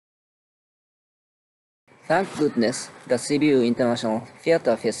Thank goodness the Sibiu International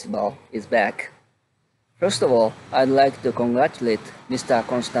Theatre Festival is back. First of all, I'd like to congratulate Mr.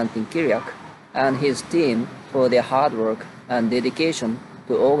 Konstantin Kiriak and his team for their hard work and dedication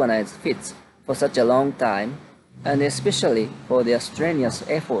to organize FITS for such a long time, and especially for their strenuous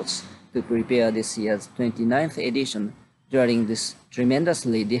efforts to prepare this year's 29th edition during this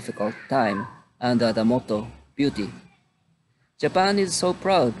tremendously difficult time under the motto, Beauty. Japan is so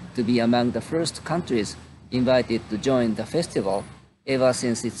proud to be among the first countries invited to join the festival ever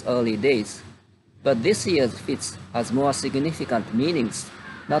since its early days. But this year's FITS has more significant meanings,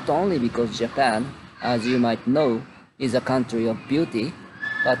 not only because Japan, as you might know, is a country of beauty,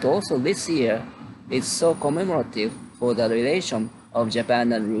 but also this year is so commemorative for the relation of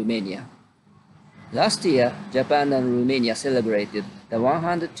Japan and Romania. Last year, Japan and Romania celebrated the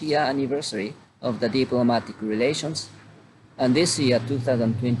 100th-year anniversary of the diplomatic relations, and this year,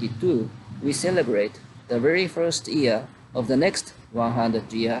 2022, we celebrate the very first year of the next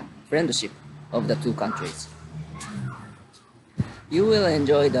 100-year friendship of the two countries. You will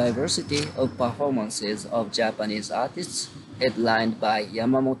enjoy diversity of performances of Japanese artists headlined by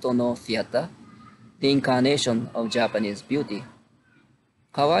Yamamoto no Theater, the incarnation of Japanese beauty.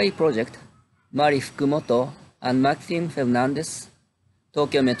 Kawaii Project, Mari Fukumoto and Maxime Fernandez,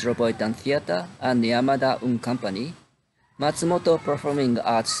 Tokyo Metropolitan Theater and Yamada Un Company, Matsumoto Performing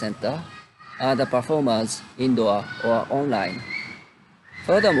Arts Center are the performers indoor or online.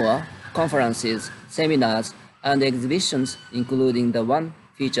 Furthermore, conferences, seminars, and exhibitions, including the one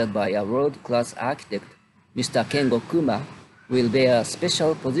featured by a world-class architect, Mr. Kengo Kuma, will bear a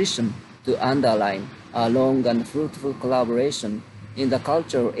special position to underline a long and fruitful collaboration in the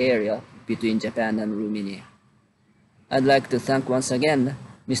cultural area between Japan and Romania. I'd like to thank once again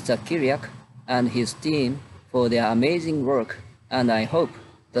Mr. Kiriak and his team for their amazing work, and I hope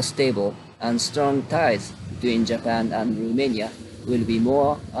the stable and strong ties between Japan and Romania will be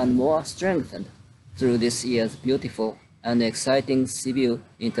more and more strengthened through this year's beautiful and exciting Sibiu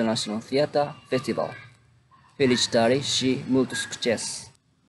International Theatre Festival. Felicitări și mult succes!